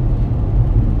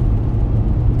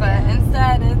 But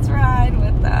instead, it's ride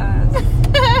with us.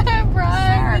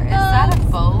 Right. Is that a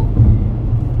boat?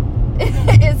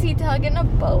 Is he tugging a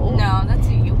boat? No, that's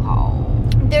a U-Haul.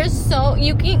 There's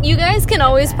you guys can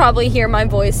always probably hear my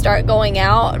voice start going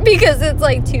out because it's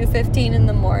like 2:15 in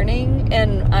the morning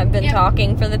and I've been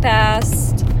talking for the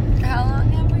past. How long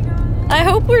have we gone? I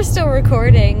hope we're still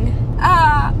recording.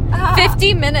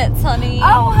 50 minutes, honey.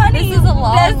 Oh, honey, this is a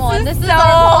long one. This is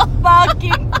so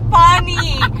fucking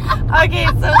funny. Okay,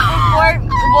 so before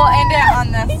we'll end it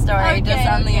on this story, just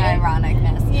on the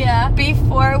ironicness. Yeah.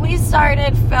 Before we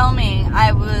started filming,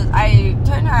 I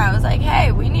told her, I was like,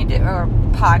 hey, we need to, or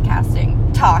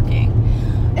talking.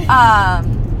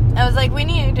 I was like, we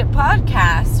need to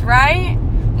podcast, right?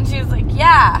 And she was like,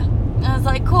 yeah. And I was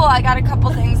like, cool, I got a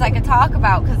couple things I could talk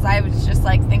about because I was just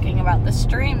like thinking about the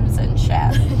streams and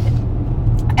shit.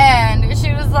 And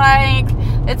she was like,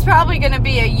 it's probably going to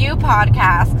be a you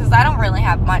podcast because I don't really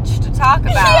have much to talk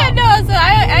about. Yeah, no, so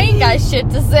I ain't got shit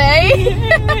to say.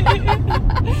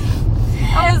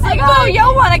 I was like, oh,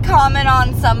 you'll want to comment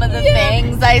on some of the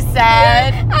things I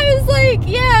said. I was like,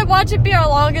 yeah, watch it be our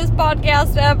longest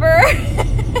podcast ever.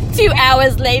 2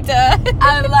 hours later.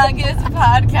 Our longest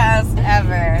podcast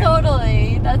ever.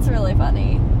 Totally. That's really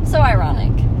funny. So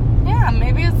ironic. Yeah,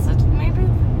 maybe who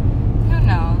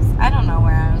knows? I don't know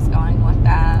where I was going with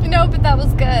that. No, but that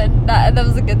was good. That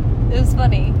was it was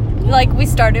funny. Like, we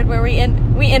started where we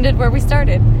ended where we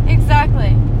started.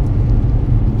 Exactly.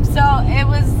 So, it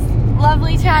was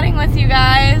lovely chatting with you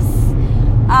guys.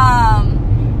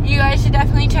 You guys should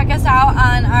definitely check us out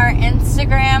on our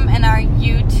Instagram and our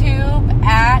YouTube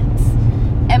at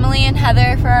Emily and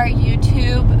Heather for our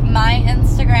YouTube. My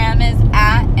Instagram is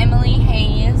at Emily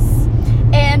Hayes.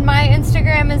 And my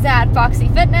Instagram is at Foxy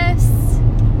Fitness.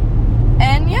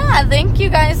 And yeah, thank you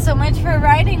guys so much for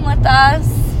riding with us.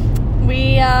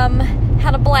 We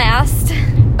had a blast.